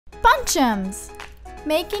Bunchems!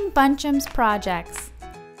 Making Bunchems projects.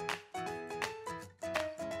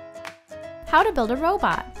 How to build a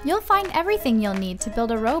robot. You'll find everything you'll need to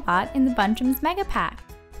build a robot in the Bunchems Mega Pack.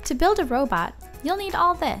 To build a robot, you'll need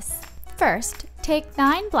all this. First, take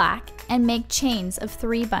 9 black and make chains of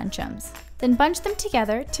 3 Bunchems. Then bunch them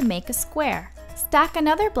together to make a square. Stack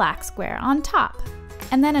another black square on top,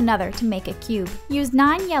 and then another to make a cube. Use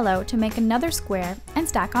 9 yellow to make another square and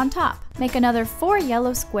stack on top. Make another 4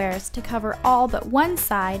 yellow squares to cover all but one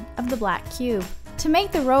side of the black cube. To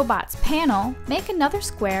make the robot's panel, make another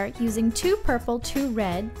square using 2 purple, 2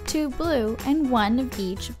 red, 2 blue, and 1 of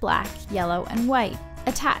each black, yellow, and white.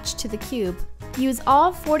 Attach to the cube. Use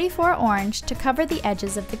all 44 orange to cover the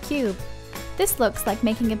edges of the cube. This looks like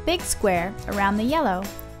making a big square around the yellow,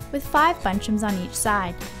 with 5 Bunchems on each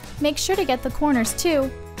side. Make sure to get the corners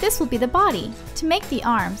too. This will be the body. To make the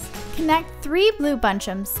arms, connect 3 blue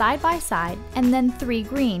Bunchems side by side and then 3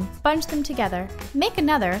 green. Bunch them together. Make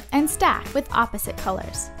another and stack with opposite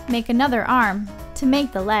colors. Make another arm. To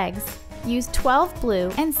make the legs, use 12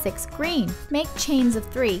 blue and 6 green. Make chains of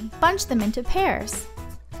 3. Bunch them into pairs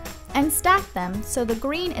and stack them so the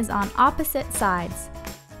green is on opposite sides.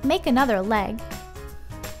 Make another leg.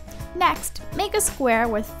 Next, make a square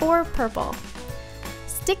with 4 purple.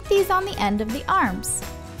 Stick these on the end of the arms.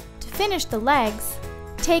 To finish the legs,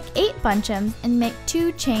 take 8 Bunchems and make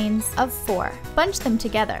 2 chains of 4. Bunch them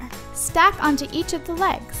together. Stack onto each of the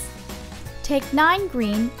legs. Take 9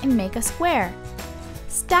 green and make a square.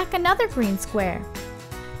 Stack another green square.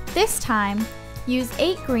 This time, use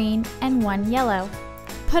 8 green and 1 yellow.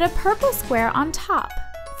 Put a purple square on top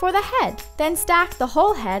for the head. Then stack the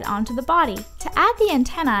whole head onto the body. To add the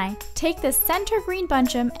antennae, take the center green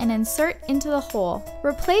Bunchem and insert into the hole.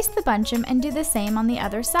 Replace the Bunchem and do the same on the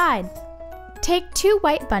other side. Take 2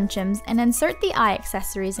 white Bunchems and insert the eye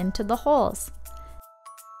accessories into the holes.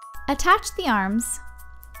 Attach the arms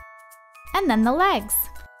and then the legs.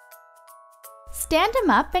 Stand them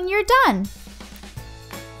up and you're done!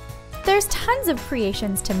 There's tons of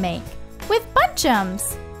creations to make with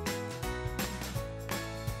Bunchems!